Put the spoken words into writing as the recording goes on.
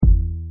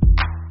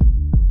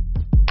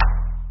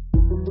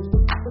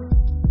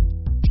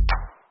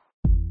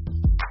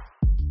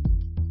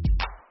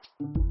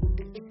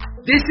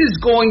This is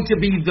going to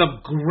be the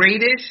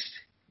greatest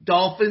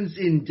Dolphins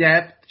in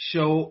depth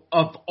show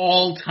of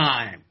all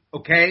time.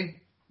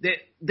 Okay,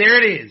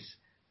 there it is.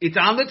 It's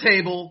on the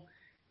table.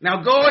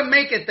 Now go and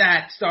make it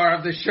that star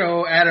of the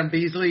show, Adam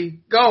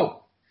Beasley.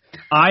 Go.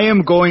 I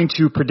am going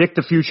to predict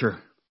the future.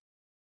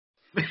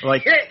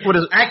 Like, what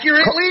is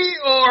accurately,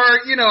 or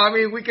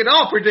we can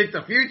all predict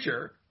the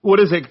future. What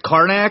is it?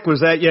 Karnak?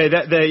 Was that? Yeah,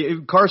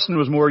 Carson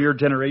was more your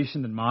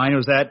generation than mine.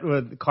 Was that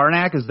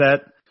Karnak? Is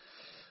that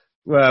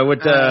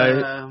what?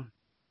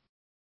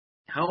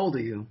 How old are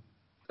you?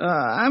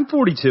 I'm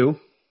 42.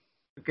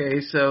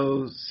 Okay,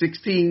 so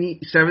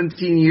 16,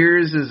 17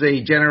 years is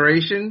a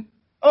generation?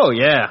 Oh,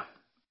 yeah.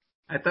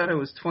 I thought it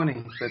was 20,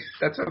 but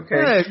that's okay.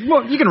 Yeah,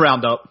 well, you can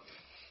round up.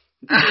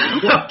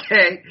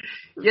 Okay.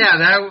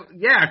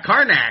 Yeah,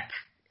 Karnak.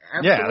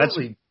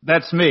 Absolutely. Yeah,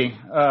 that's me.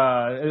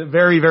 A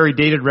very, very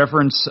dated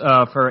reference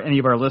for any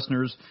of our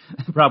listeners,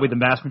 probably the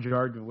vast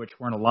majority of which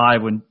weren't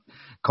alive when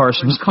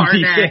Carson was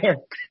Karnak. There.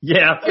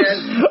 Yeah. Yes.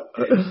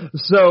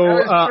 So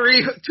that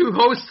was 2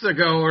 hosts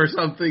ago or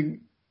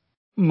something.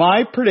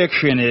 My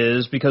prediction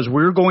is, because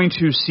we're going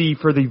to see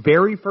for the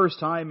very first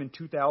time in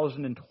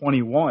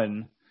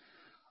 2021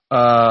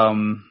 a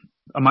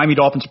Miami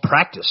Dolphins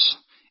practice.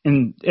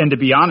 And to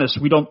be honest,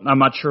 I'm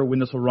not sure when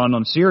this will run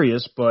on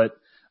Sirius, but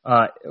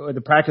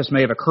the practice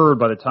may have occurred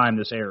by the time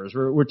this airs.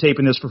 We're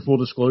taping this for full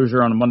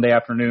disclosure on a Monday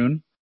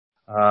afternoon.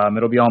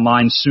 It'll be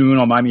online soon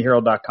on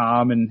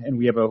MiamiHerald.com, and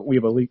we have a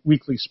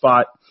weekly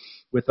spot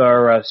with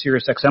our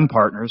SiriusXM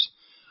partners.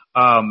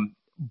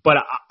 But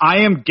I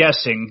am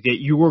guessing that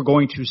you are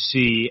going to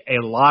see a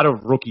lot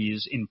of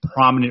rookies in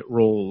prominent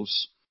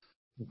roles.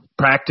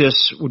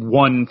 Practice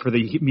one for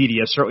the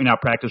media, certainly not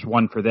practice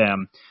one for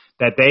them.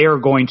 That they are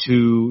going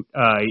to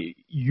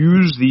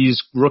use these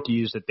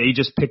rookies that they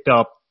just picked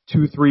up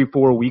 2, 3,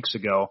 4 weeks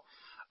ago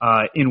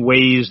in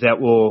ways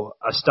that will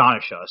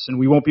astonish us. And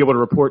we won't be able to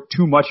report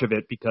too much of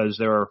it because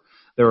there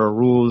are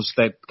rules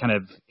that kind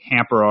of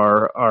hamper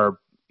our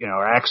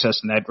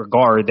access in that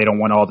regard. They don't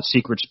want all the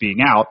secrets being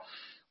out.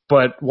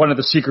 But one of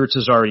the secrets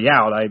is already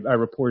out. I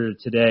reported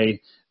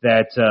today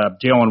that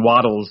Jalen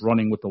Waddle is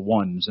running with the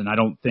ones, and I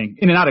don't think,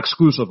 and not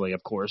exclusively,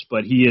 of course,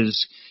 but he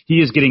is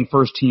getting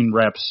first team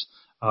reps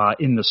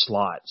in the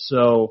slot.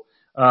 So,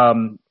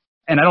 and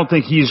I don't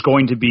think he's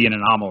going to be an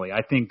anomaly.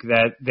 I think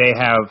that they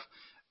have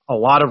a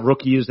lot of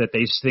rookies that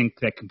they think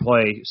that can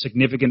play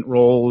significant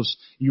roles.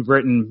 You've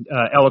written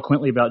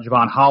eloquently about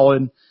Javon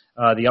Holland,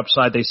 the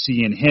upside they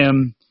see in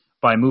him.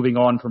 By moving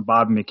on from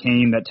Bob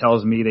McCain, that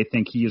tells me they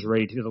think he is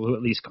ready to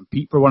at least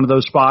compete for one of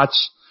those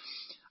spots.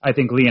 I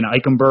think Liam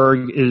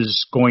Eichenberg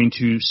is going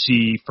to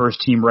see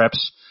first-team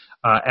reps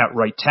at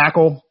right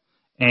tackle,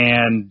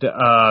 and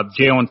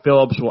Jalen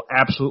Phillips will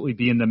absolutely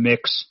be in the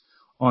mix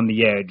on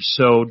the edge.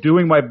 So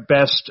doing my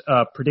best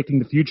predicting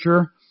the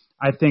future,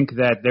 I think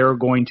that they're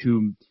going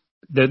to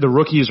the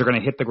rookies are going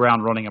to hit the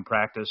ground running in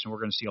practice, and we're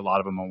going to see a lot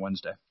of them on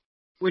Wednesday.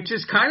 Which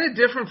is kind of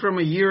different from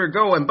a year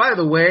ago. And by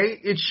the way,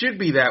 it should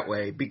be that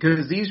way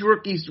because these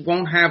rookies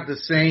won't have the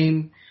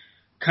same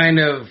kind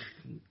of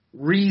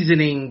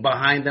reasoning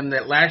behind them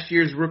that last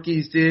year's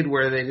rookies did,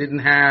 where they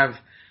didn't have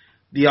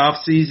the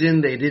off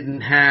season, they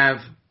didn't have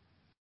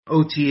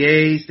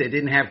OTAs, they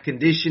didn't have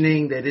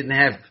conditioning, they didn't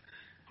have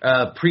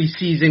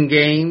preseason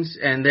games,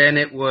 and then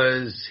it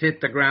was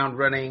hit the ground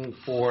running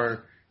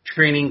for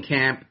training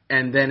camp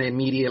and then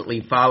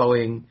immediately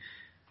following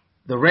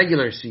the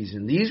regular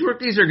season. These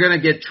rookies are going to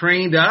get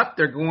trained up.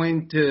 They're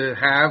going to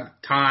have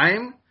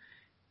time,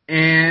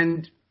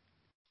 and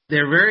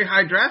they're very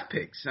high draft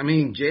picks. I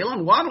mean,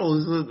 Jalen Waddle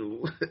is,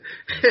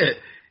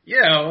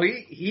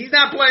 he's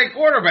not playing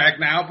quarterback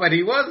now, but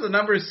he was the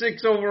number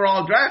 6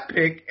 overall draft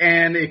pick.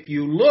 And if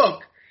you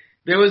look,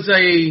 there was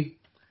a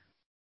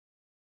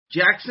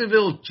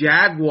Jacksonville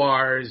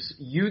Jaguars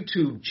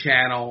YouTube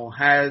channel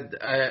had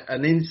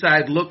an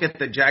inside look at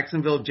the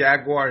Jacksonville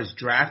Jaguars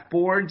draft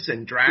boards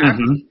and draft.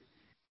 Mm-hmm.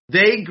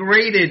 They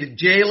graded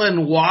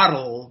Jalen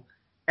Waddle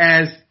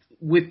as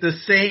with the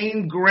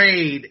same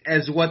grade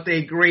as what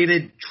they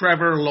graded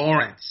Trevor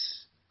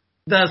Lawrence.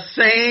 The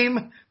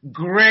same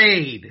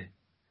grade.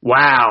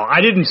 Wow, I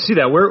didn't see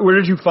that. Where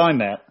did you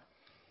find that?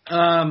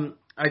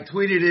 I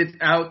tweeted it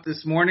out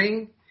this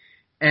morning.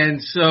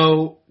 And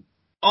so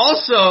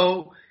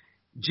also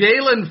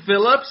Jalen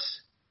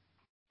Phillips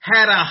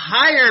had a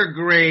higher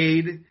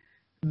grade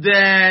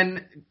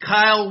than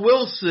Kyle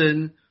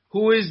Wilson,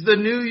 who is the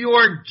New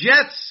York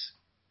Jets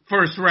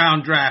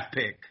first-round draft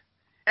pick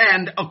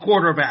and a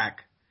quarterback.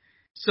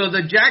 So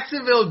the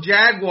Jacksonville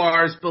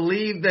Jaguars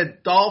believe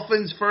that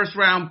Dolphins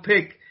first-round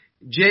pick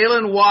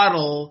Jalen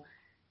Waddle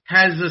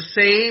has the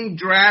same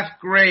draft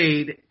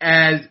grade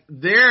as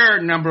their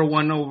number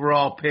 1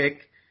 overall pick,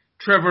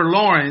 Trevor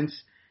Lawrence,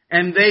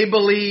 and they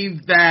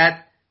believe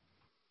that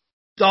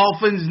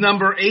Dolphins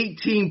number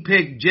 18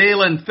 pick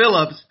Jalen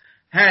Phillips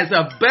has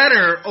a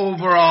better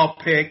overall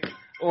pick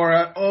or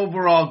an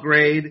overall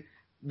grade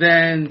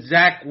than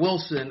Zach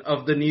Wilson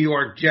of the New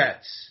York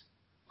Jets,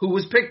 who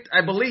was picked,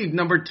 I believe,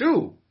 number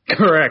 2.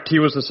 Correct. He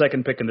was the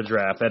second pick in the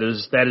draft. That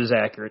is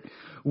accurate.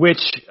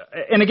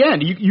 And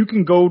again, you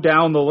can go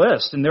down the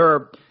list, and there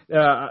are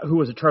who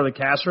was it? Charlie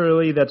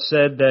Casserly that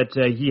said that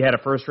he had a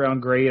first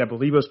round grade. I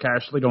believe it was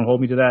Casserly. Don't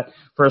hold me to that.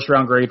 First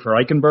round grade for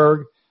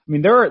Eichenberg. I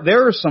mean,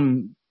 there's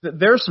some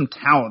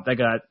talent that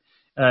got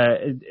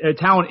a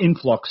talent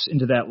influx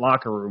into that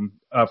locker room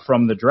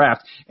from the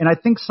draft, and I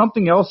think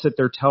something else that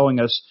they're telling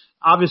us.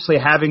 Obviously,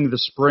 having the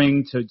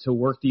spring to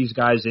work these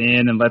guys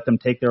in and let them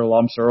take their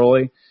lumps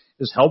early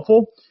is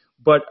helpful.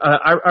 But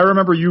I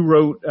remember you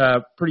wrote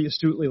pretty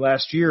astutely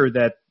last year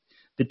that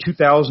the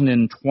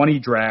 2020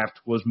 draft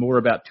was more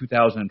about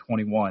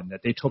 2021.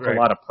 That they took a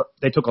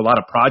lot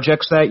of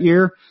projects that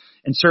year,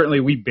 and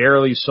certainly we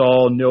barely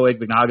saw Noah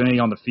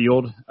Igbinoghene on the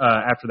field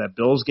after that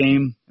Bills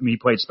game. I mean, he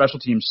played special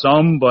teams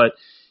some, but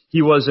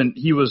he was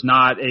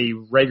not a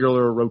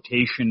regular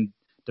rotation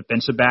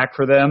defensive back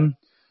for them.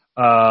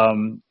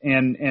 And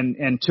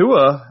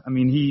Tua, I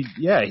mean, he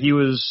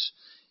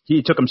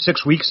took him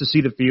 6 weeks to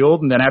see the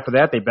field, and then after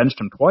that they benched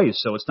him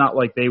twice. So it's not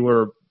like they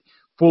were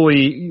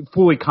fully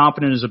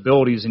confident in his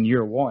abilities in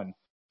year one.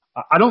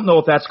 I don't know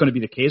if that's going to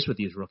be the case with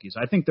these rookies.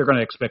 I think they're going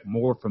to expect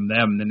more from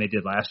them than they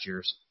did last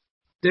year's.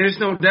 There's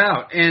no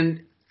doubt.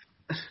 And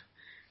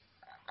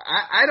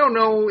I don't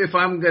know if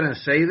I'm going to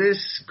say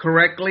this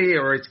correctly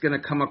or it's going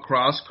to come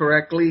across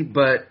correctly,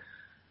 but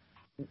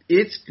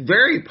it's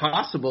very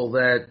possible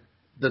that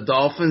the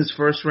Dolphins'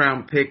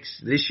 first-round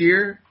picks this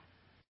year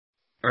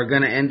are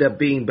going to end up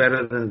being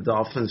better than the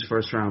Dolphins'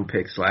 first-round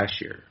picks last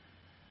year.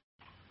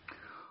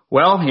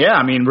 Well, yeah,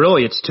 I mean,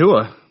 really, it's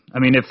Tua. I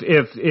mean,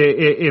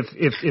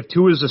 if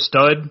Tua is a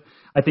stud,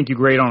 I think you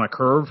grade on a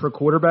curve for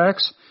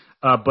quarterbacks.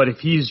 But if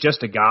he's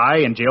just a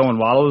guy and Jalen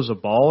Waddle is a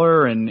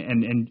baller and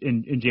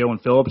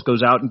Jalen Phillips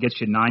goes out and gets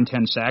you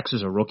 9-10 sacks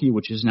as a rookie,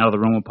 which is now the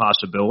realm of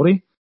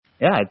possibility,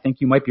 yeah, I think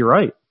you might be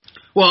right.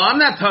 Well, I'm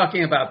not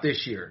talking about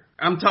this year.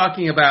 I'm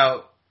talking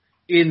about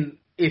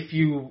if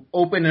you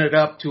open it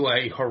up to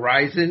a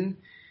horizon.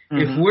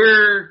 If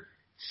we're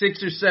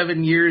 6 or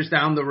 7 years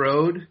down the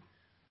road,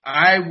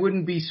 I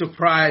wouldn't be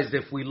surprised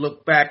if we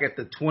look back at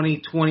the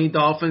 2020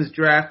 Dolphins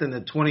draft and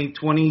the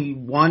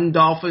 2021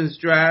 Dolphins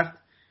draft,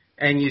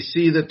 and you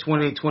see the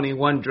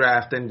 2021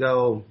 draft and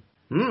go,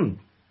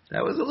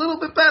 that was a little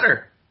bit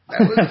better. That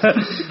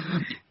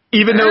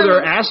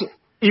was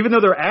even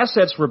though their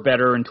assets were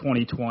better in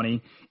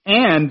 2020,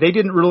 and they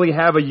didn't really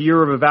have a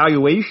year of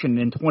evaluation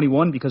in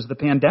 21 because of the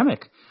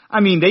pandemic.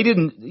 I mean, they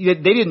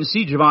didn't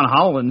see Javon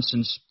Holland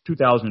since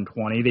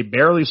 2020. They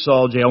barely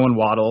saw Jalen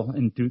Waddle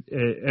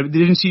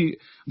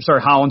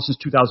Holland since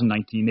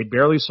 2019. They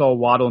barely saw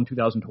Waddle in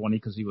 2020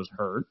 because he was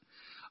hurt.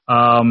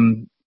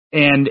 And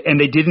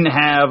they didn't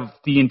have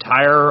the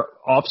entire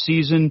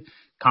offseason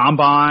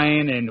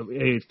combine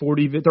and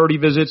 30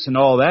 visits and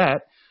all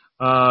that.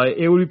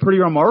 It would be pretty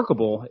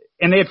remarkable.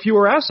 And they had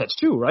fewer assets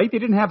too, right? They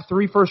didn't have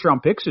 3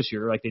 first-round picks this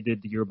year like they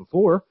did the year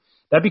before.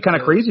 That'd be kind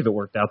of crazy if it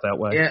worked out that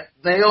way. Yeah,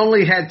 they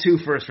only had 2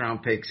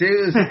 first-round picks. It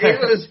was a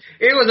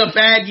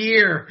bad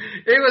year.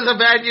 It was a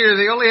bad year.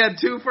 They only had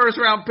 2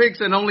 first-round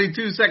picks and only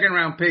 2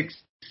 second-round picks.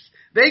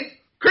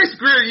 Chris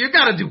Grier, you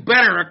got to do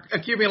better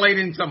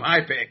accumulating some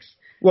high picks.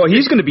 Well,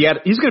 he's going to be out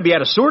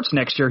of sorts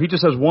next year. He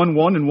just has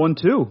 1-1 and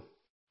 1-2.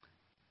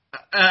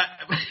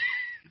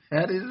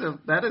 That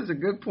is a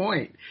good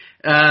point.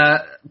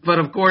 But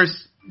of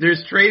course,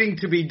 there's trading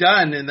to be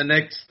done in the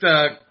next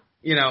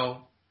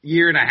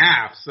year and a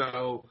half.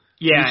 So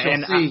yeah,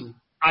 and see.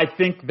 I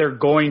think they're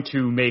going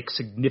to make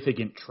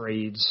significant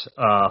trades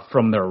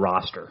from their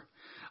roster.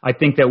 I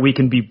think that we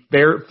can be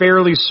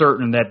fairly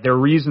certain that the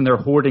reason they're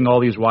hoarding all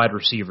these wide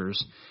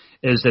receivers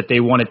is that they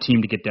want a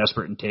team to get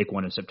desperate and take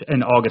one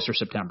in August or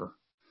September.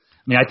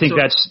 I mean, I think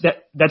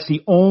that's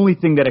the only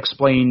thing that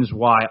explains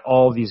why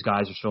all these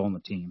guys are still on the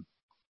team.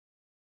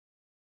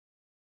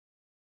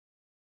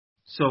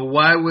 So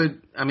why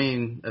would, a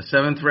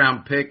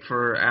 7th-round pick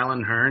for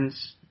Allen Hurns,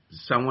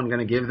 is someone going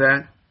to give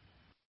that?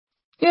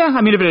 Yeah,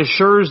 if it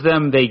assures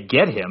them they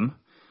get him.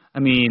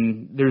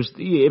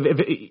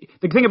 The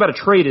thing about a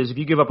trade is if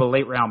you give up a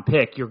late-round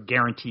pick, you're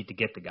guaranteed to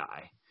get the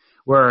guy.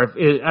 Where,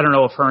 I don't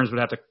know if Hurns would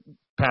have to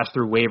pass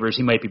through waivers.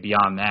 He might be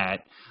beyond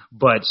that.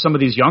 But some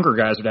of these younger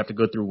guys would have to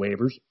go through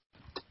waivers.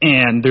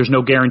 And there's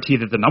no guarantee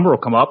that the number will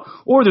come up.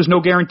 Or there's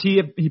no guarantee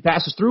if he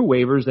passes through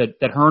waivers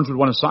that Hurns would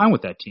want to sign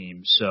with that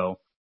team. So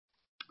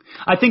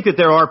I think that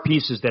there are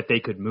pieces that they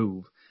could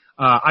move.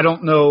 I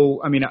don't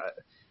know.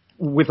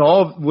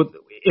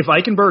 If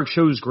Eichenberg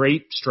shows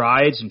great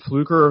strides and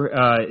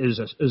Fluker is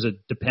a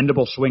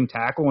dependable swing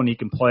tackle and he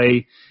can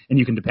play and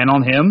you can depend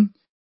on him,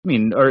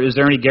 or is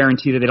there any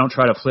guarantee that they don't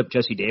try to flip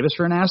Jesse Davis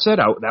for an asset?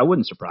 That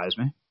wouldn't surprise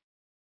me.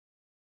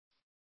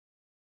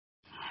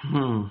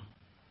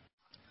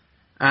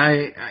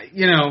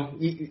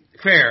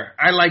 Fair.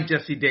 I like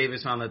Jesse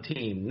Davis on the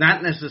team,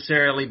 not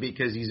necessarily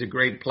because he's a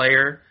great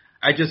player.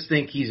 I just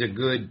think he's a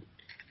good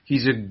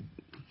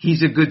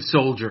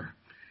soldier.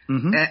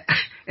 Mm-hmm.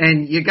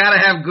 And you got to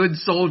have good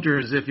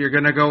soldiers if you're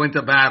going to go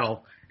into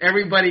battle.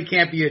 Everybody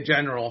can't be a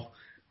general.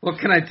 What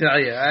can I tell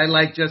you? I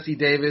like Jesse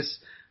Davis.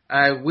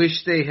 I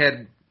wish they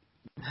had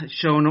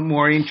shown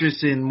more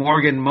interest in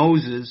Morgan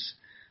Moses,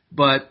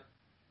 but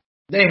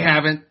they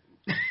haven't.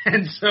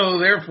 And so,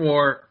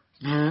 therefore...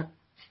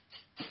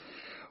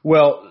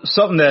 Well,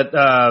 something that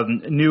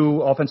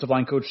new offensive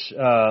line coach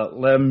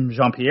Lem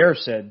Jean-Pierre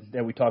said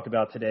that we talked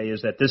about today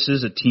is that this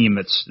is a team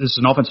this is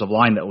an offensive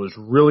line that was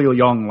really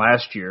young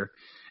last year,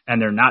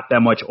 and they're not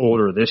that much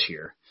older this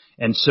year.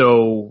 And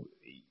so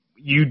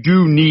you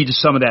do need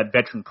some of that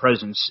veteran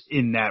presence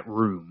in that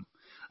room.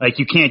 Like,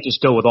 you can't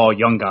just go with all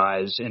young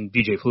guys and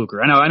BJ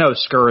Fluker. I know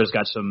Skura's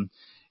got some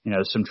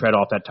tread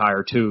off that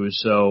tire too.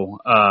 So,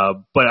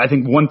 but I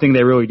think one thing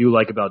they really do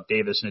like about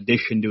Davis, in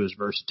addition to his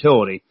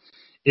versatility,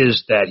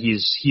 is that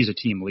he's a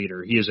team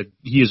leader. He is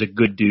a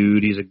good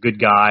dude. He's a good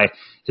guy.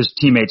 His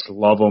teammates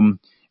love him.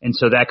 And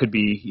so that could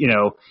be,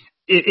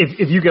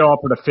 if you get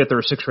offered a 5th or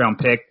a 6th round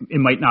pick, it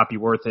might not be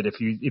worth it if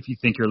you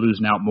think you're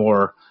losing out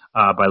more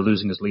by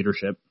losing his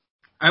leadership.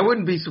 I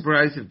wouldn't be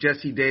surprised if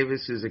Jesse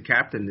Davis is a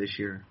captain this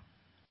year.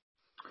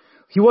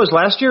 He was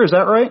last year, is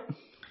that right?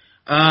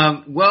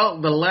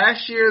 Well, the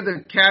last year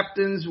the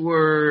captains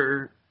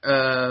were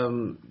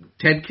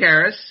Ted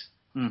Karras.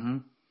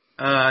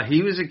 Mm-hmm.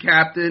 He was a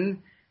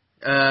captain.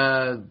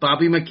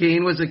 Bobby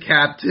McCain was a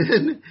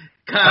captain.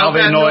 Kyle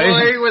Van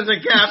Noy was a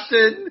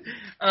captain.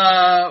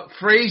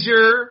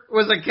 Frazier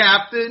was a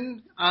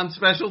captain on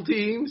special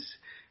teams.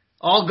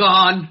 All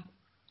gone.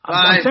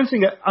 I'm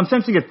sensing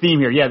a theme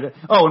here. Yeah.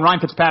 And Ryan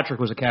Fitzpatrick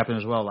was a captain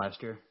as well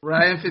last year.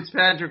 Ryan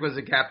Fitzpatrick was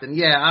a captain.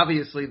 Yeah,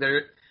 obviously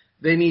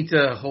they need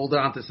to hold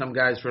on to some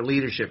guys for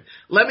leadership.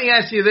 Let me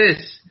ask you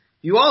this.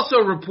 You also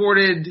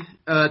reported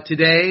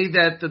today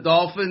that the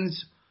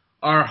Dolphins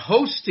are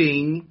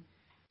hosting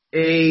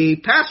a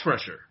pass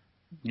rusher.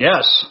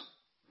 Yes.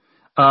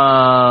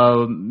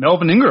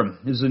 Melvin Ingram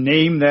is a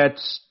name that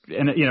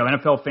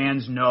NFL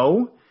fans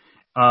know.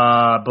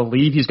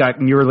 Believe he's got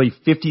nearly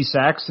 50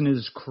 sacks in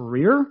his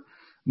career,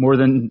 more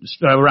than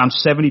around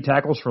 70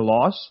 tackles for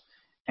loss,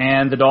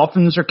 and the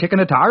Dolphins are kicking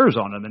the tires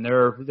on him, and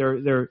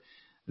they're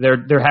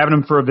having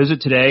him for a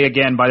visit today.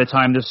 Again, by the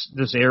time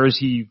this airs,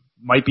 he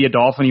might be a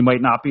Dolphin, he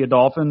might not be a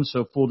Dolphin.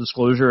 So full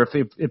disclosure, if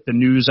the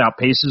news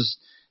outpaces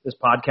this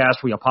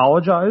podcast, we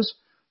apologize.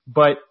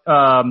 But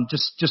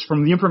just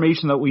from the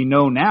information that we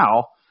know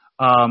now,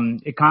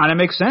 it kind of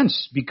makes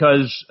sense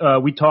because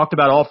we talked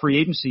about all free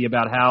agency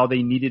about how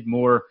they needed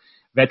more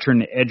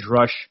veteran edge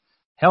rush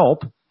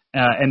help,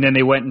 and then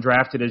they went and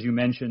drafted, as you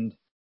mentioned,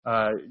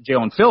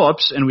 Jalen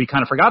Phillips, and we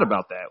kind of forgot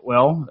about that.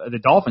 Well, the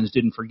Dolphins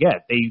didn't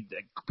forget. They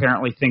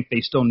apparently think they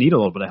still need a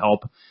little bit of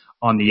help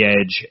on the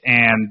edge,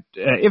 and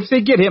if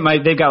they get him,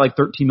 they've got like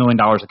 $13 million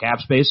of cap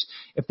space.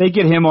 If they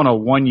get him on a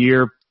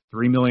 1-year,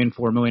 $3 million,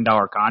 $4 million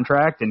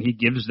contract, and he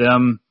gives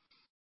them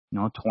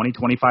 20,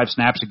 25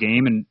 snaps a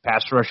game in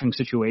pass rushing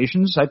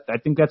situations, I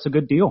think that's a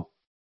good deal.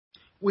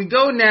 We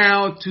go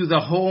now to the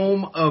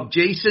home of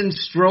Jason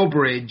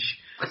Strobridge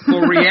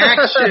for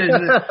reaction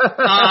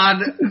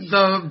on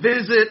the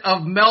visit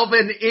of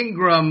Melvin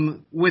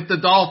Ingram with the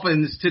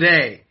Dolphins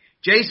today.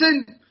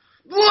 Jason?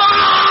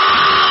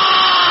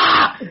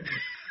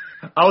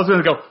 I was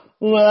going to go,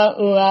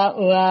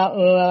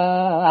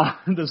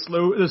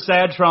 the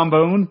sad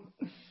trombone.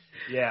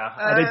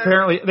 Yeah,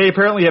 they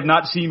apparently have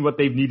not seen what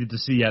they've needed to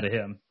see out of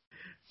him.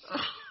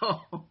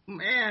 Oh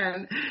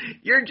man,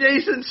 you're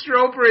Jason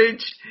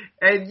Strobridge,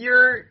 and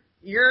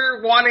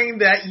you're wanting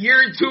that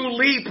year 2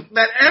 leap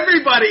that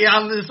everybody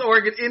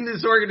in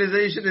this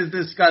organization is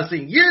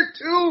discussing. Year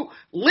 2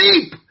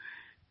 leap,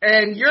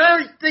 and you're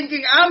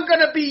thinking I'm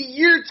gonna be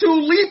year 2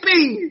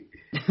 leaping,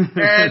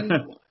 and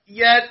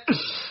yet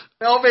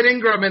Melvin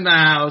Ingram in the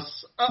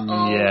house.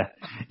 Uh-oh. Yeah,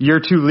 year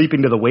 2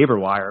 leaping to the waiver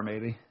wire,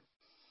 maybe.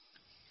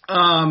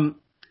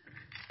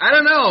 I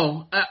don't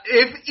know.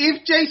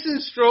 If Jason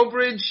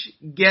Strobridge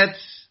gets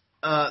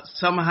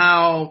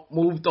somehow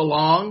moved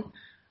along,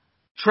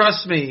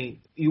 trust me,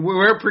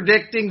 we're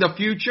predicting the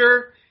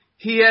future.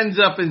 He ends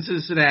up in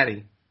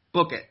Cincinnati.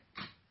 Book it.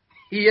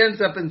 He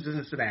ends up in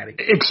Cincinnati.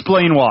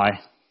 Explain why.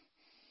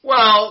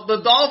 Well,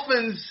 the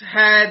Dolphins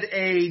had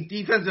a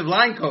defensive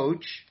line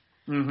coach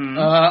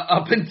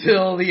up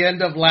until the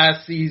end of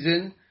last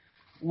season,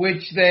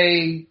 which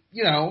they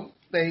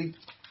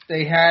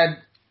had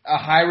a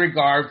high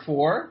regard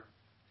for,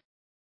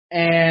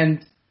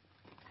 and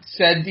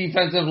said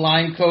defensive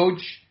line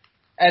coach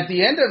at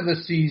the end of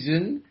the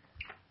season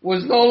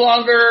was no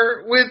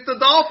longer with the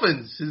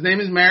Dolphins. His name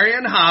is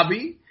Marion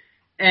Hobby,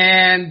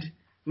 and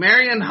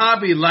Marion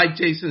Hobby liked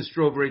Jason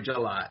Strobridge a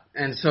lot,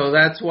 and so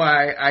that's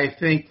why I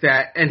think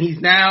that, and he's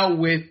now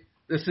with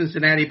the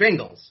Cincinnati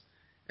Bengals,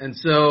 and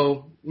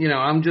so,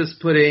 I'm just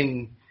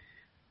putting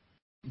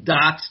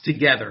dots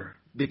together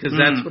because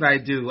that's what I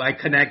do. I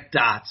connect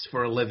dots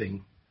for a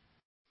living.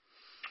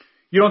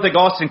 You don't think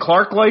Austin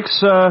Clark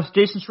likes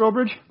Jason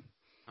Strobridge?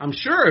 I'm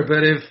sure,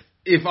 but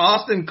if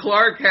Austin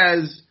Clark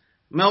has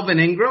Melvin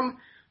Ingram,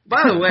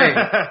 by the way,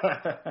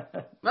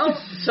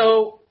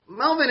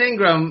 Melvin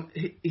Ingram,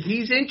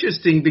 he's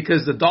interesting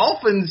because the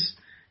Dolphins,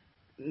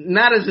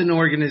 not as an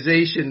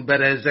organization,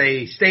 but as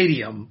a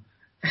stadium,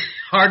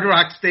 Hard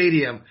Rock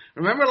Stadium.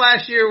 Remember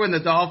last year when the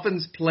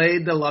Dolphins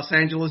played the Los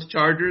Angeles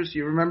Chargers?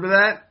 You remember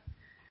that?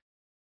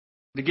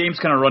 The games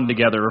kind of run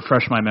together.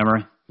 Refresh my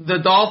memory. The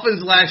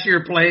Dolphins last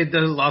year played the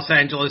Los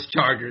Angeles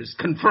Chargers.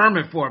 Confirm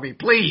it for me,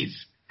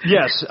 please.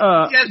 Yes.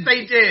 Yes,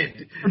 they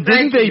did.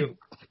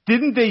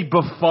 Didn't they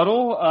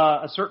befuddle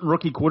a certain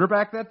rookie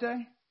quarterback that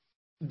day?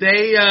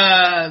 They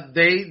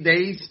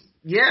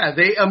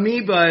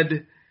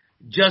amoeba'd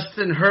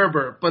Justin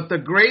Herbert. But the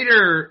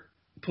greater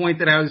point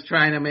that I was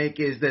trying to make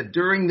is that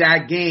during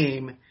that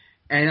game,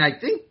 and I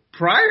think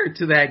prior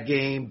to that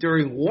game,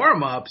 during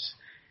warm-ups,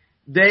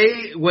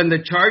 when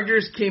the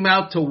Chargers came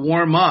out to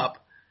warm up,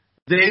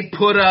 they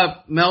put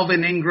up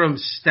Melvin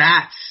Ingram's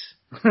stats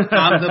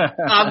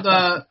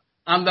on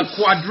the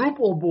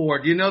quadruple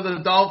board. You know,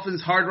 the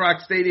Dolphins Hard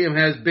Rock Stadium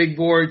has big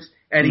boards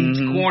at each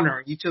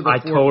corner, each of the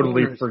four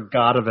totally corners.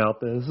 Forgot about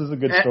this. This is a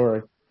good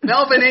story.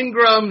 Melvin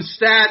Ingram's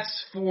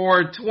stats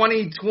for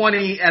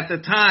 2020 at the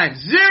time,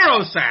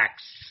 0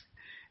 sacks.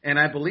 And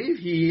I believe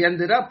he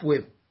ended up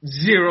with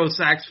 0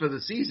 sacks for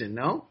the season,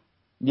 no?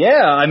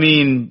 Yeah, I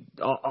mean,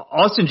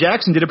 Austin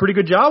Jackson did a pretty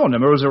good job on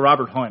him. Or was it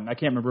Robert Hunt? I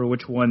can't remember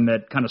which one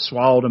that kind of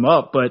swallowed him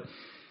up. But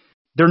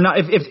they're not.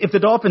 If the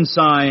Dolphins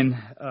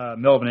sign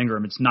Melvin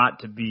Ingram, it's not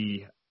to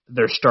be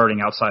their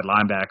starting outside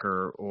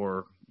linebacker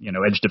or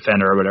edge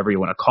defender or whatever you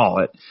want to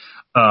call it.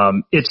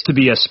 It's to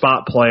be a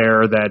spot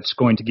player that's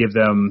going to give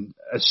them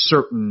a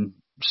certain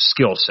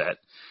skill set,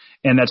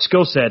 and that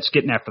skill set's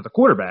getting after the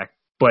quarterback.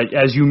 But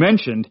as you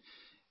mentioned,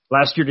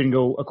 last year didn't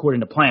go according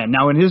to plan.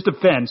 Now, in his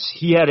defense,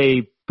 he had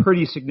a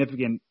pretty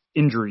significant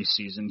injury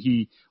season.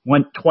 He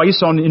went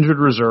twice on injured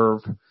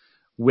reserve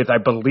with, I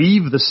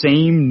believe, the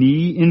same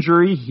knee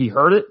injury. He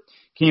hurt it,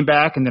 came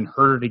back, and then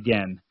hurt it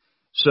again.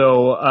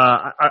 So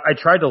I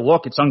tried to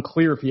look. It's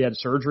unclear if he had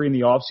surgery in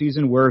the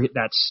offseason, where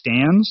that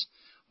stands.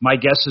 My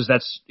guess is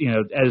that's,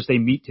 as they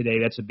meet today,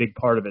 that's a big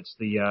part of it. It's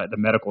the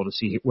medical to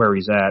see where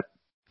he's at.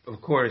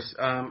 Of course.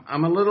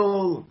 I'm a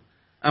little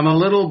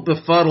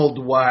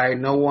befuddled why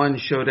no one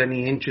showed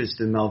any interest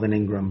in Melvin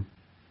Ingram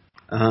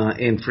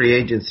in free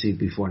agency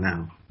before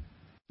now.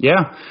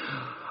 Yeah.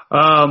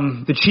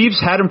 The Chiefs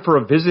had him for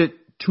a visit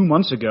 2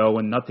 months ago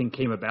and nothing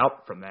came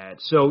about from that.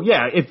 So,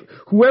 yeah, if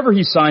whoever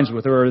he signs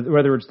with, or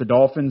whether it's the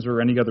Dolphins or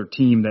any other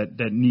team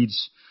that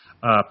needs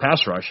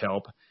pass rush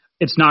help,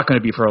 it's not going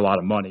to be for a lot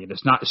of money. And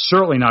it's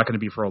certainly not going to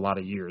be for a lot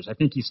of years. I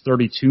think he's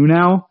 32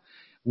 now,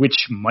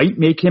 which might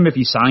make him, if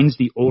he signs,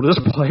 the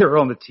oldest player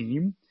on the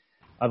team.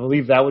 I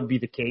believe that would be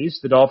the case.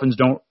 The Dolphins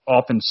don't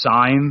often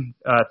sign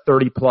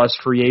 30-plus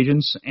free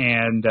agents,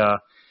 and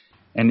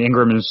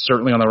Ingram is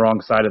certainly on the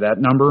wrong side of that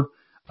number.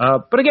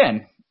 But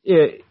again,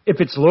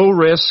 if it's low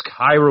risk,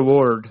 high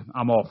reward,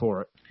 I'm all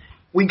for it.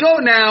 We go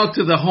now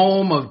to the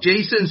home of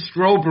Jason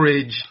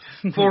Strobridge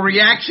for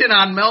reaction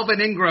on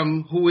Melvin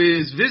Ingram, who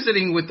is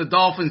visiting with the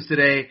Dolphins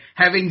today,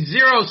 having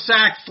 0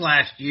 sacks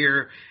last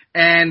year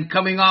and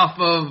coming off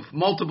of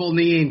multiple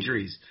knee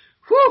injuries.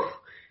 Whew!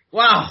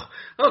 Wow.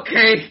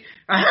 Okay.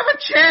 I have a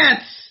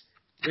chance.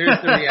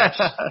 There's the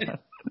reaction.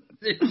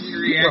 There's the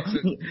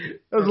reaction.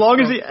 As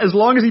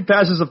long as he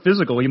passes a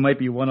physical, he might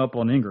be one up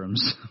on Ingram.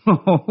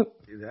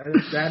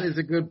 That is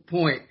a good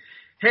point.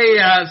 Hey,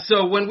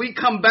 so when we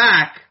come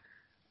back,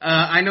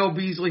 I know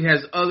Beasley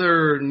has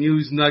other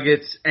news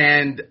nuggets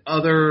and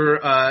other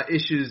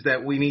issues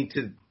that we need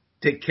to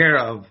take care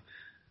of.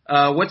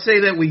 Let's say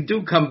that we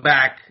do come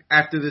back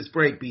after this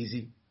break,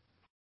 Beasley.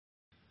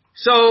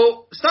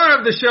 So, star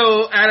of the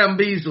show, Adam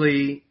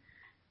Beasley.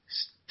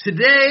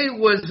 Today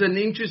was an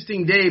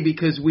interesting day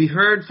because we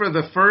heard for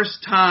the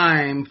first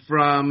time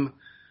from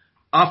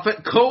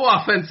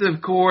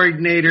co-offensive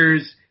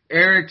coordinators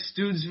Eric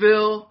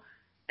Studesville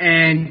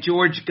and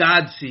George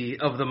Godsey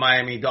of the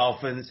Miami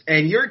Dolphins.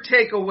 And your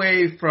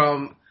takeaway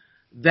from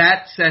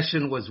that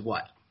session was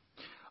what?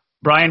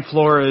 Brian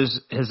Flores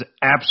has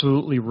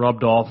absolutely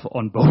rubbed off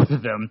on both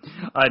of them.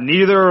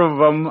 Neither of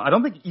them, I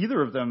don't think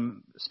either of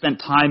them spent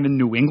time in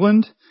New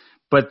England,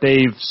 but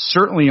they've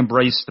certainly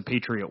embraced the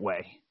Patriot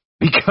way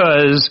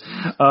because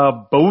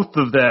both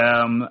of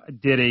them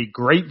did a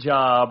great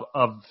job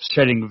of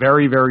shedding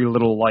very, very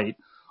little light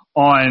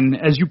on,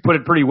 as you put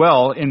it pretty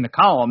well in the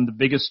column,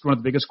 one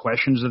of the biggest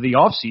questions of the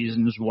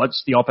offseason is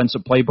what's the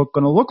offensive playbook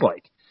going to look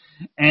like?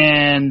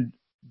 And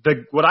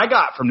what I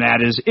got from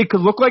that is it could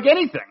look like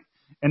anything.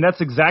 And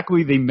that's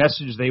exactly the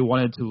message they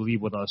wanted to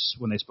leave with us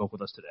when they spoke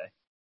with us today.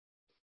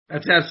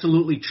 That's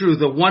absolutely true.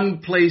 The one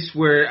place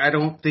where I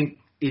don't think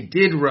it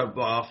did rub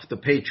off the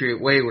Patriot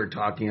way we're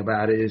talking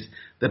about is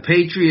the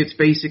Patriots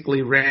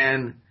basically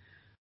ran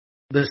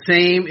the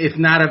same, if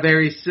not a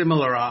very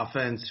similar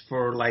offense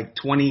for like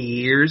 20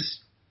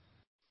 years.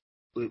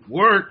 It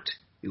worked.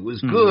 It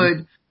was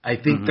good. I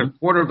think their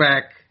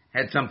quarterback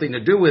had something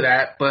to do with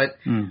that. But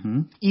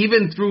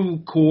even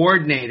through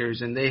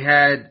coordinators, and they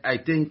had, I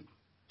think,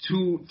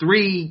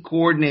 3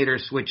 coordinator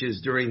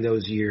switches during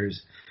those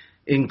years,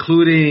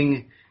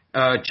 including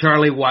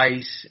Charlie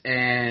Weiss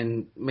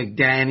and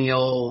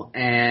McDaniel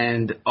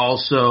and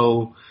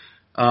also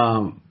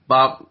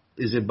Bob.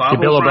 Is it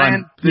Bob Bill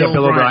O'Brien? O'Brien.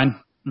 Bill O'Brien.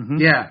 Mm-hmm.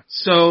 Yeah.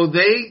 So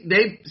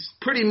they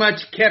pretty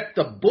much kept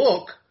the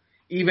book,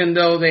 even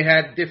though they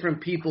had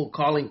different people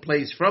calling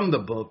plays from the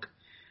book.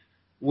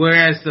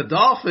 Whereas the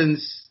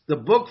Dolphins, the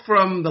book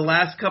from the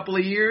last couple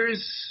of years,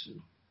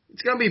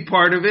 it's going to be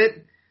part of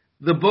it.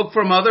 The book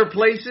from other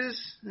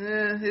places,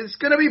 it's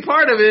going to be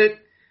part of it.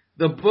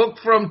 The book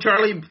from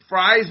Charlie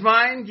Fry's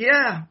mind,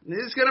 yeah,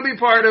 it's going to be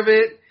part of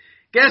it.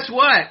 Guess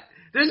what?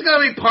 There's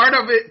going to be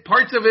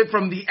parts of it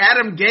from the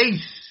Adam Gase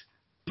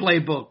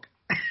playbook.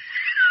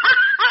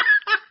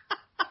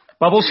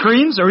 Bubble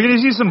screens? Are we going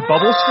to see some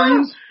bubble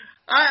screens?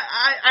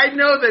 I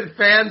know that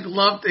fans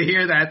love to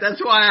hear that.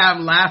 That's why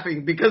I'm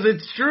laughing, because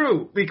it's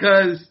true.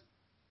 Because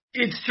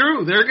it's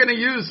true. They're going to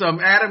use some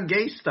Adam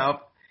Gase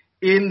stuff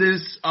in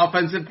this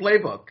offensive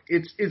playbook.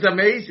 It's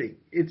amazing.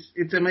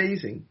 It's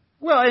amazing.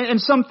 Well, and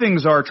some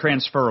things are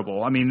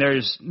transferable. I mean,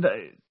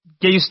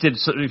 Gase did,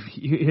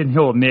 and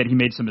he'll admit he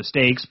made some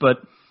mistakes, but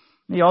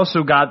he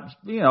also got,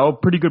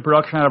 pretty good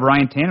production out of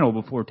Ryan Tannehill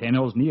before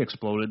Tannehill's knee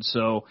exploded.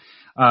 So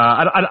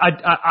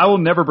I will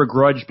never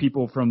begrudge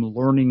people from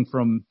learning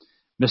from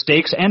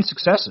mistakes and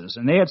successes,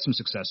 and they had some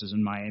successes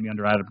in Miami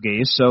under Adam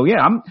Gase. So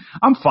yeah,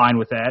 I'm fine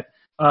with that.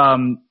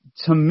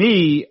 To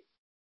me,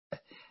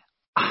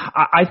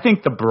 I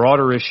think the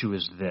broader issue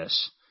is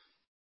this: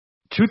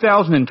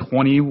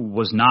 2020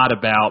 was not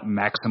about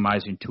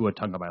maximizing Tua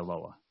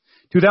Tagovailoa.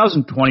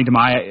 2020,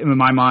 in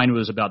my mind,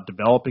 was about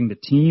developing the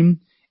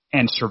team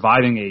and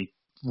surviving a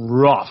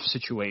rough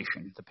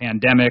situation, the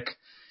pandemic,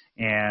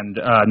 and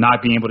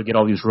not being able to get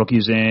all these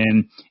rookies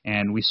in.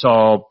 And we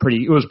saw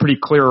it was pretty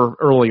clear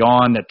early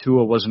on that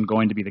Tua wasn't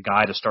going to be the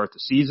guy to start the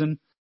season.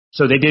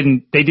 So they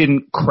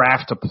didn't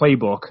craft a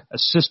playbook, a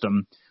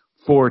system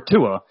for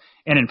Tua.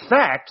 And in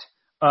fact,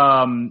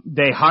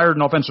 they hired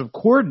an offensive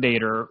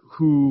coordinator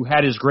who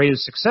had his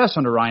greatest success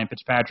under Ryan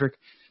Fitzpatrick.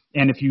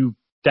 And if you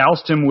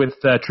doused him with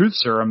truth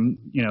serum,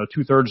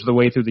 2/3 of the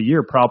way through the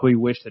year, probably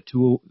wished that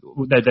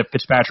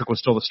Fitzpatrick was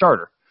still the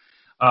starter.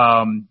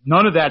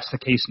 None of that's the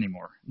case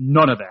anymore.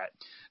 None of that.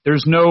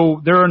 There's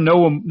no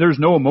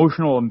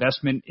emotional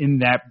investment in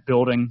that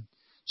building.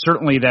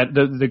 Certainly that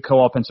the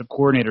co-offensive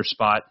coordinator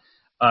spot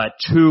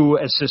to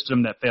a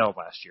system that failed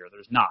last year.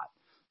 There's not.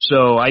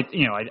 So I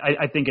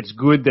think it's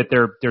good that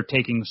they're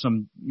taking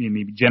some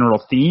maybe general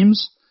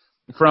themes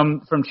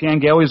from Chan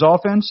Gailey's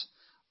offense,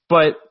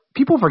 but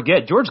people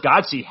forget George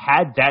Godsey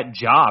had that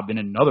job in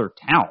another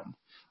town.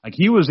 Like,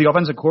 he was the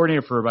offensive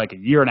coordinator for like a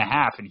year and a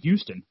half in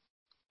Houston.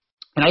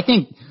 And I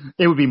think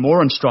it would be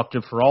more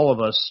instructive for all of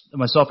us,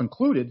 myself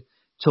included,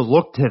 to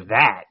look to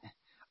that.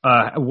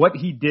 What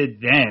he did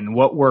then,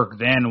 what worked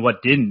then,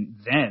 what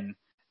didn't then,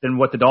 than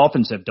what the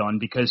Dolphins have done,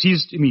 because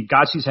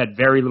Godsey's had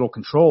very little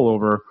control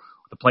over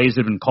the plays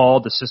that have been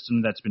called, the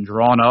system that's been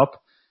drawn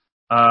up.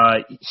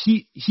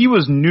 He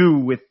was new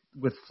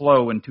with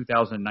Flo in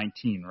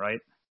 2019,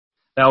 right?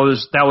 That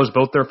was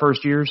both their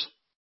first years?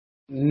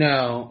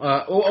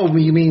 No.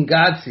 You mean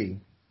Godsey?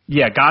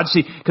 Yeah,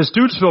 Godsey, because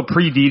Stootsville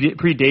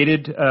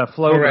predated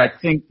Flo,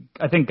 correct. But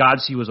I think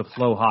Godsey was a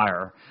Flo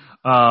hire.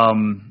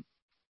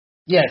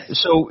 Yes.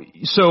 So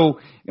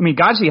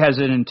Godsey has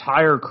an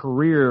entire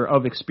career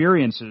of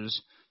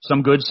experiences,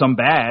 some good, some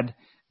bad,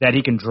 that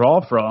he can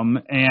draw from,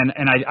 and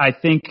I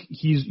think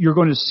you're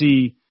going to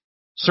see,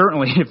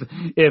 certainly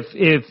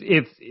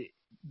if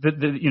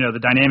the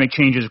dynamic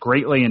changes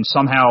greatly and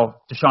somehow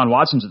Deshaun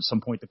Watson's at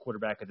some point the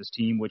quarterback of this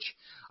team, which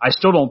I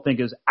still don't think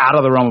is out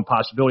of the realm of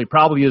possibility.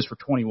 Probably is for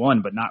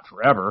 21, but not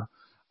forever,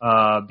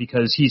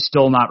 because he's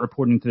still not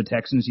reporting to the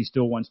Texans. He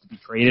still wants to be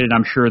traded, and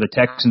I'm sure the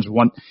Texans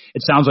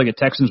it sounds like the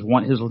Texans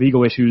want his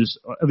legal issues,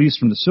 at least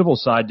from the civil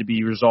side, to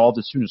be resolved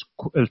as soon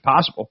as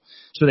possible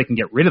so they can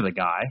get rid of the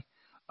guy.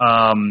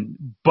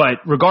 But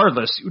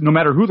regardless, no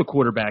matter who the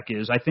quarterback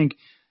is, I think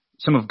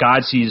some of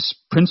Godsey's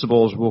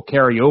principles will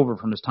carry over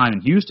from his time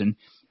in Houston.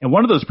 And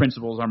one of those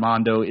principles,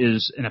 Armando,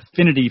 is an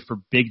affinity for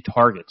big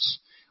targets.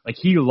 Like,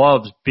 he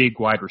loves big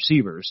wide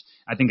receivers.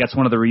 I think that's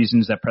one of the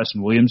reasons that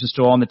Preston Williams is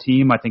still on the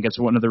team. I think that's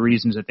one of the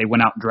reasons that they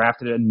went out and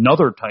drafted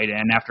another tight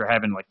end after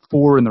having like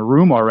 4 in the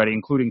room already,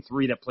 including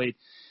 3 that played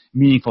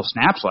meaningful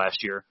snaps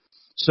last year.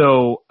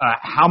 So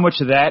how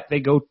much of that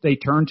they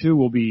turn to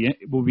will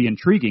be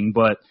intriguing,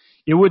 but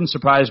it wouldn't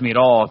surprise me at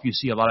all if you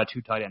see a lot of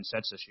 2 tight end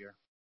sets this year.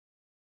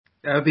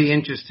 That would be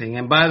interesting.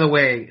 And by the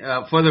way,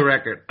 for the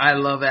record, I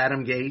love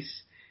Adam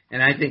Gase,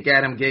 and I think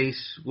Adam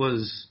Gase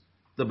was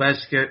the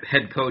best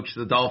head coach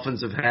the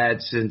Dolphins have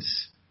had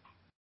since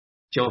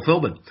Joe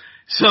Philbin.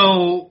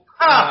 So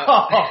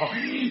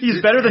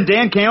he's better than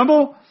Dan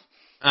Campbell?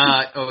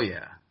 Oh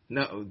yeah.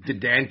 No,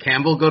 did Dan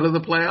Campbell go to the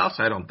playoffs?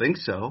 I don't think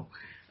so.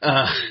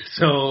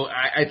 So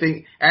I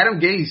think Adam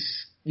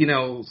Gase,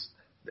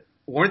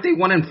 weren't they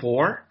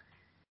 1-4?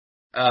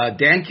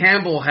 Dan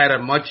Campbell had a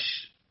much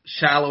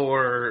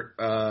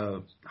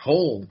shallower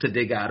hole to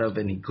dig out of,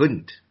 and he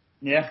couldn't.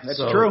 Yeah, that's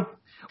true.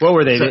 What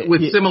were they?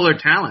 With similar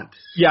talent.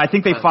 Yeah, I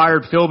think they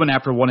fired Philbin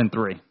after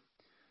 1-3.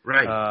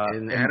 Right,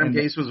 and Adam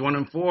Gase was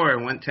 1-4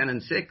 and went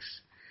 10-6.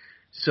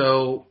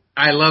 So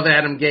I love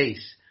Adam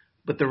Gase,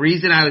 but the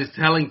reason I was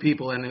telling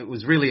people, and it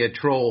was really a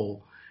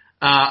troll,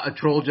 a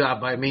troll job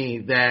by me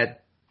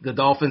that the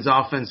Dolphins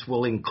offense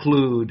will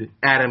include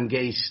Adam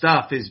Gase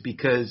stuff is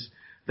because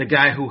the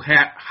guy who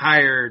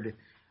hired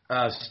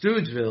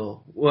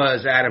Stoodsville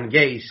was Adam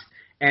Gase,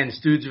 and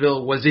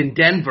Stoodsville was in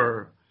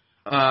Denver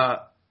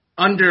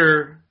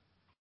under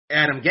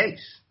Adam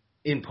Gase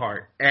in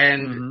part.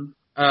 And,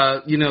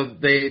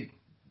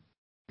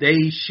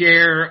 they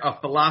share a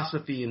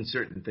philosophy in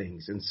certain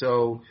things. And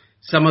so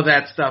some of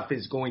that stuff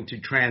is going to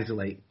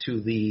translate to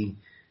the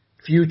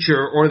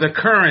future or the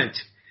current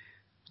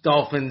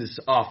Dolphins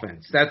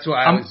offense. That's what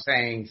I was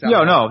saying. No,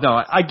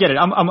 I get it.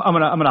 I'm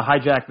gonna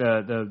hijack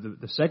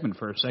the segment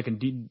for a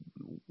second.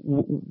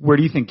 Where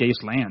do you think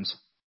Gase lands?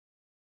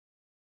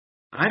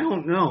 I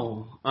don't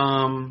know.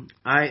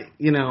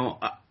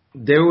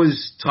 There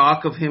was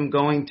talk of him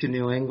going to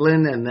New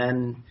England, and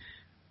then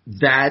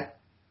that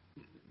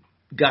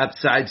got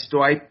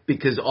sideswiped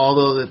because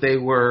although that they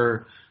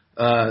were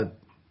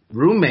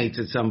roommates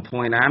at some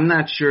point, I'm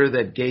not sure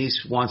that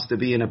Gase wants to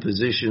be in a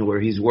position where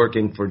he's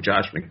working for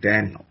Josh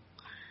McDaniel.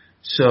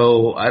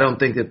 So I don't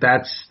think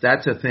that's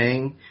a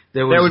thing.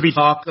 There would be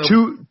talk of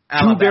two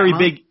very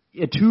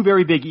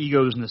big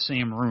egos in the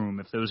same room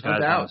if those guys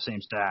were on the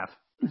same staff.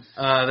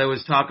 There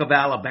was talk of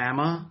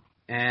Alabama,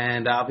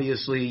 and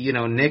obviously,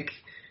 Nick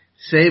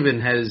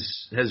Saban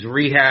has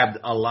rehabbed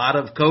a lot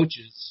of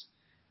coaches.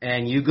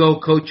 And you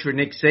go coach for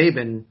Nick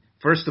Saban,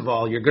 first of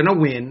all, you're going to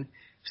win.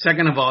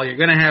 Second of all, you're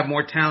going to have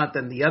more talent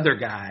than the other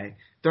guy.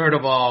 Third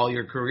of all,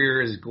 your career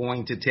is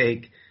going to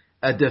take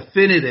a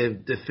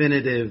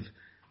definitive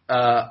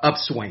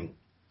upswing.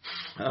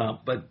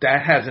 But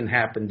that hasn't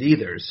happened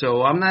either.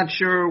 So I'm not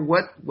sure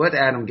what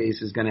Adam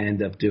Gase is going to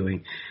end up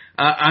doing.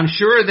 I'm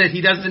sure that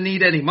he doesn't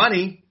need any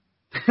money.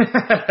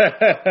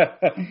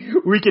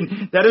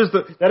 That is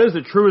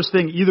the truest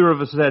thing either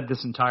of us said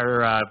this entire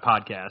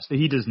podcast, that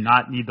he does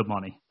not need the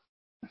money.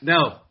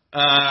 No.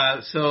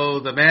 So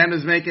the man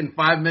is making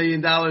 $5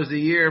 million a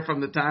year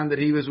from the time that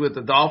he was with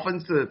the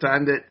Dolphins to the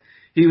time that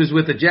he was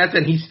with the Jets,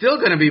 and he's still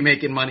going to be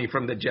making money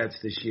from the Jets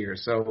this year.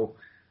 So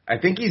I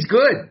think he's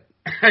good.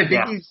 I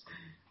think he's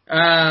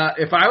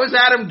if I was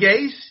Adam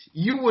Gase,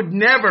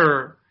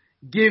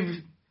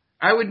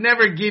 I would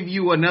never give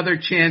you another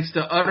chance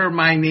to utter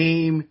my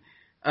name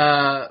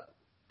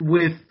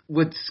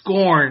with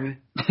scorn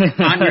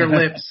on your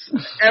lips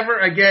ever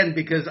again,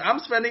 because I'm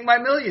spending my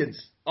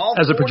millions, all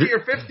 40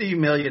 or 50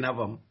 million of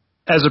them.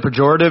 As a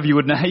pejorative, you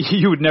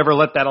would never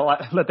let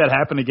that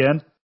happen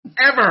again?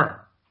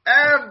 Ever.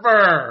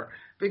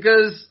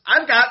 Because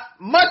I've got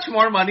much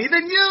more money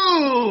than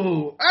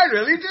you. I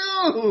really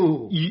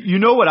do. You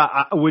know what?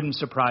 I wouldn't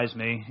surprise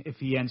me if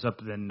he ends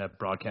up in the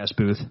broadcast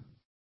booth.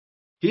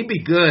 He'd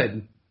be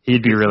good.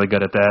 He'd be really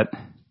good at that.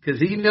 Because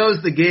he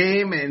knows the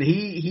game, and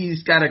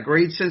he's got a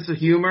great sense of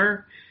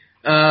humor.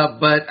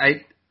 But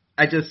I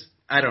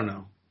don't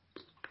know.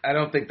 I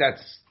don't think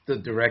that's the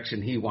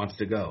direction he wants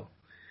to go.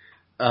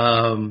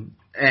 And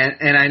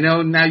I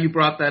know now you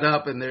brought that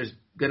up, and there's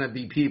going to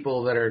be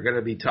people that are going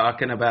to be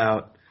talking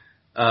about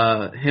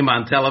him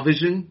on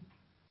television.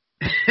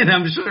 And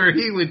I'm sure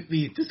he would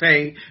be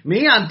saying,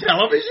 me on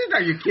television?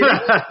 Are you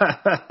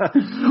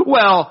kidding?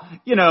 Well,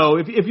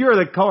 if you're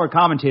the color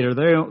commentator,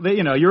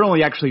 you're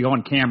only actually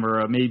on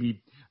camera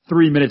maybe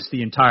 3 minutes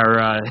the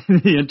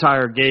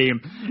entire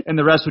game, and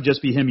the rest would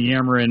just be him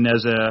yammering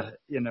as a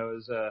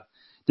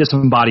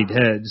disembodied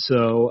head.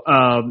 So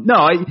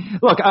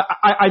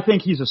I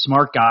think he's a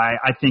smart guy.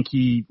 I think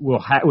he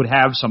would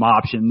have some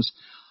options.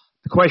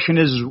 The question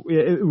is,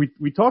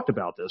 we talked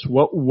about this.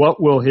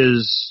 What will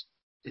his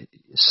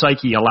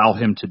psyche allow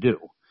him to do?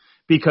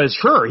 Because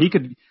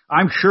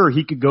I'm sure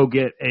he could go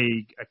get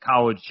a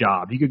college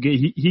job.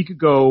 He could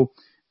go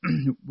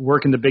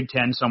work in the Big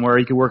Ten somewhere.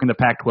 He could work in the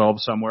Pac-12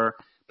 somewhere.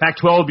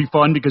 Pac-12 would be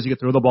fun because he could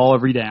throw the ball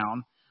every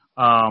down.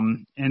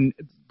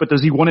 But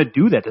does he want to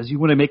do that? Does he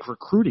want to make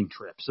recruiting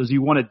trips? Does he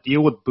want to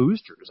deal with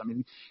boosters? I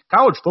mean,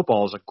 college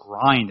football is a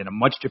grind in a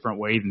much different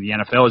way than the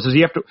NFL is. Does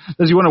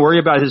he want to worry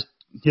about his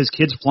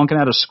kids flunking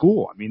out of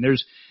school? I mean,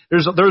 there's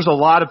a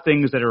lot of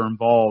things that are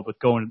involved with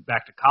going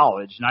back to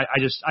college, and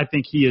I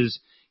think he has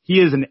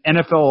an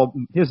NFL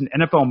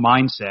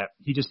mindset.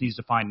 He just needs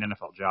to find an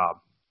NFL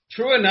job.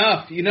 True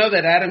enough. You know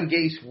that Adam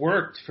Gase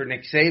worked for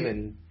Nick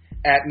Saban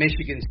at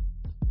Michigan